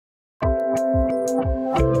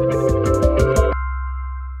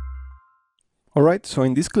Alright, so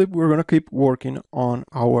in this clip we're going to keep working on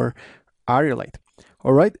our area light.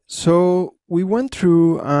 Alright, so we went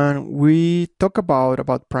through and we talked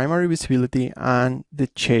about primary visibility and the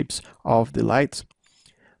shapes of the lights.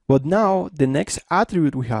 But now the next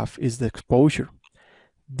attribute we have is the exposure.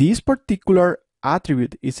 This particular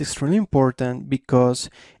attribute is extremely important because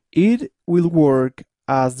it will work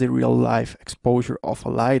as the real life exposure of a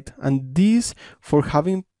light, and this, for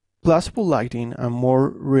having plausible lighting and more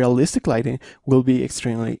realistic lighting, will be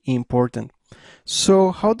extremely important.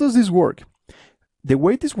 So how does this work? The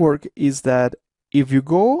way this works is that if you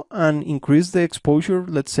go and increase the exposure,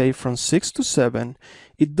 let's say from 6 to 7,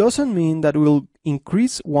 it doesn't mean that it will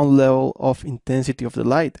increase one level of intensity of the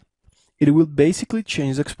light. It will basically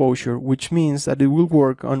change the exposure, which means that it will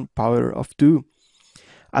work on power of 2.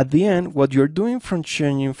 At the end, what you're doing from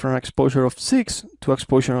changing from exposure of 6 to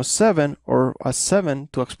exposure of 7 or a 7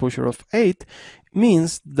 to exposure of 8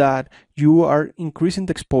 means that you are increasing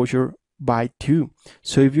the exposure by 2.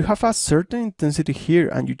 So if you have a certain intensity here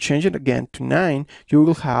and you change it again to 9, you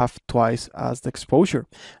will have twice as the exposure.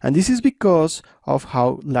 And this is because of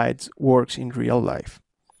how light works in real life.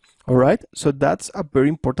 Alright, so that's a very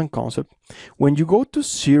important concept. When you go to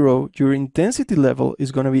 0, your intensity level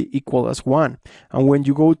is going to be equal as 1. And when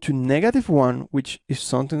you go to -1, which is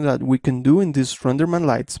something that we can do in these RenderMan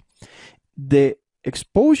lights, the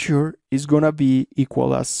exposure is going to be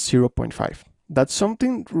equal as 0.5. That's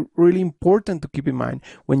something really important to keep in mind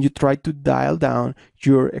when you try to dial down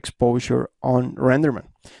your exposure on RenderMan.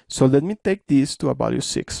 So let me take this to a value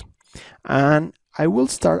 6. And I will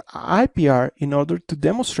start IPR in order to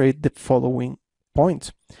demonstrate the following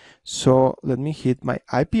points. So let me hit my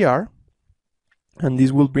IPR, and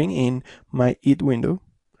this will bring in my IT window.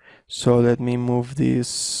 So let me move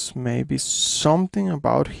this maybe something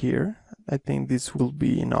about here. I think this will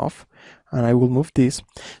be enough, and I will move this.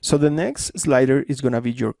 So the next slider is going to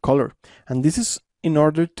be your color, and this is in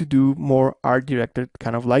order to do more art directed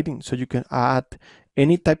kind of lighting, so you can add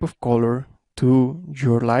any type of color to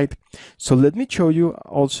your light. So let me show you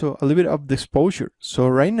also a little bit of the exposure. So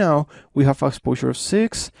right now we have exposure of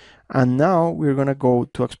 6, and now we're gonna go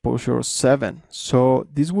to exposure of 7. So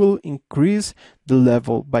this will increase the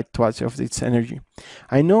level by twice of its energy.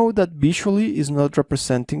 I know that visually is not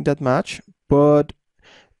representing that much, but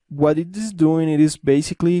what it is doing, it is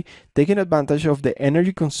basically taking advantage of the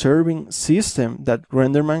energy conserving system that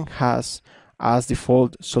RenderMan has as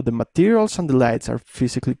default, so the materials and the lights are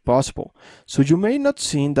physically possible. So you may not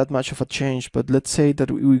see that much of a change, but let's say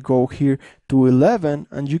that we go here to 11,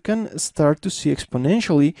 and you can start to see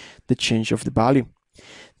exponentially the change of the value.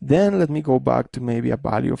 Then let me go back to maybe a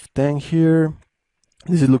value of 10 here.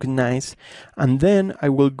 This is looking nice. And then I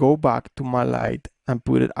will go back to my light and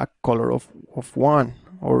put it a color of 1,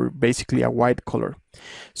 or basically a white color.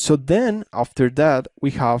 So then after that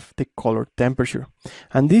we have the color temperature,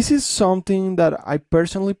 and this is something that I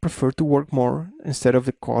personally prefer to work more instead of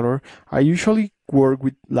the color. I usually work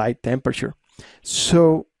with light temperature.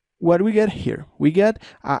 So what we get here, we get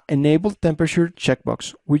a enable temperature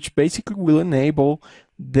checkbox, which basically will enable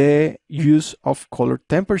the use of color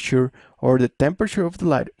temperature, or the temperature of the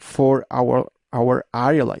light, for our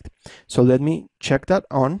area light. So let me check that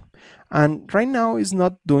on. And right now it's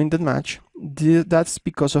not doing that much. That's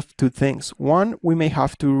because of two things. One, we may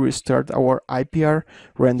have to restart our IPR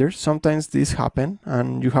render. Sometimes this happens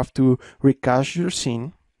and you have to recache your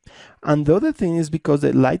scene. And the other thing is because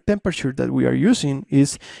the light temperature that we are using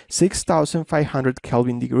is 6500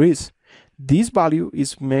 Kelvin degrees. This value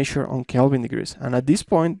is measured on Kelvin degrees, and at this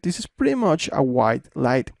point this is pretty much a white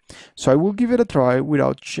light. So I will give it a try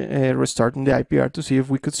without restarting the IPR to see if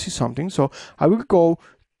we could see something. So I will go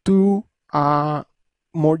to a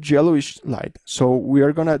more yellowish light. So we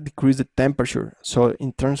are gonna decrease the temperature. So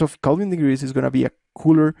in terms of Kelvin degrees, it's gonna be a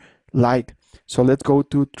cooler light. So let's go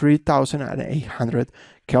to 3800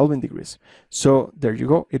 Kelvin degrees. So there you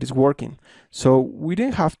go, it is working. So we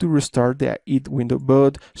didn't have to restart the IT window,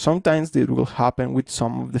 but sometimes it will happen with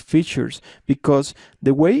some of the features, because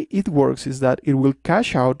the way it works is that it will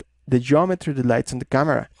cache out the geometry of the lights on the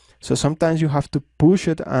camera. So sometimes you have to push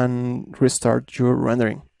it and restart your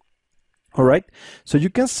rendering. All right, so you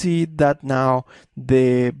can see that now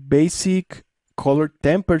the basic color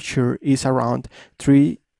temperature is around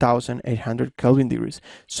 3800 Kelvin degrees.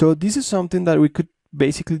 So this is something that we could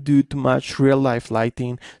basically do to match real life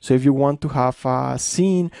lighting. So if you want to have a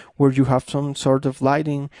scene where you have some sort of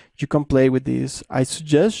lighting, you can play with this. I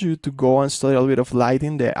suggest you to go and study a little bit of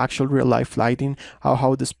lighting, the actual real life lighting,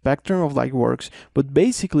 how the spectrum of light works. But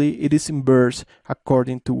basically it is inverse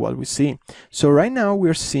according to what we see. So right now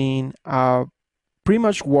we're seeing a pretty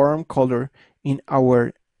much warm color in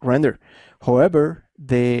our render. However,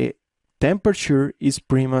 the temperature is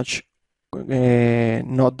pretty much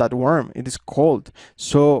not that warm, it is cold.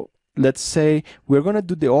 So let's say we're gonna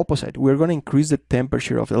do the opposite. We're gonna increase the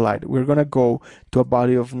temperature of the light. We're gonna go to a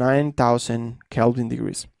value of 9,000 Kelvin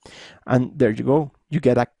degrees. And there you go. You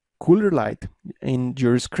get a cooler light in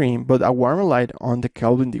your screen, but a warmer light on the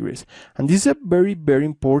Kelvin degrees. And this is a very, very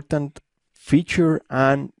important feature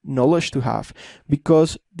and knowledge to have,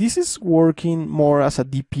 because this is working more as a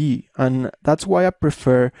DP, and that's why I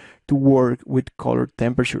prefer to work with color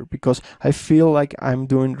temperature, because I feel like I'm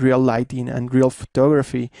doing real lighting and real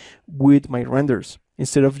photography with my renders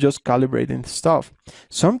instead of just calibrating stuff.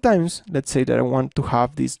 Sometimes, let's say that I want to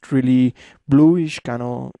have this really bluish kind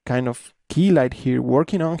of key light here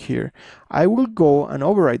working on here, I will go and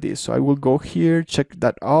override this. So I will go here, check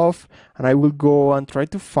that off, and I will go and try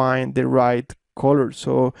to find the right color.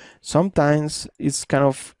 So sometimes it's kind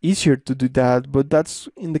of easier to do that, but that's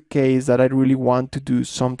in the case that I really want to do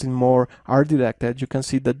something more art directed. You can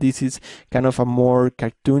see that this is kind of a more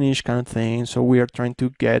cartoonish kind of thing. So we are trying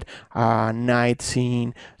to get a night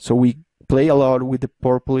scene. So we play a lot with the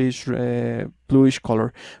purplish bluish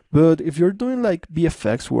color. But if you're doing like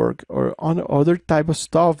VFX work or on other type of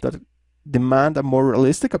stuff that demand a more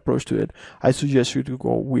realistic approach to it, I suggest you to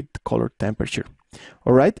go with color temperature.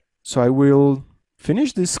 All right, so I will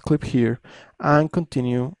finish this clip here and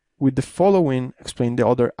continue with the following, explain the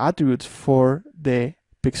other attributes for the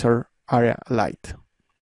Pixar area light.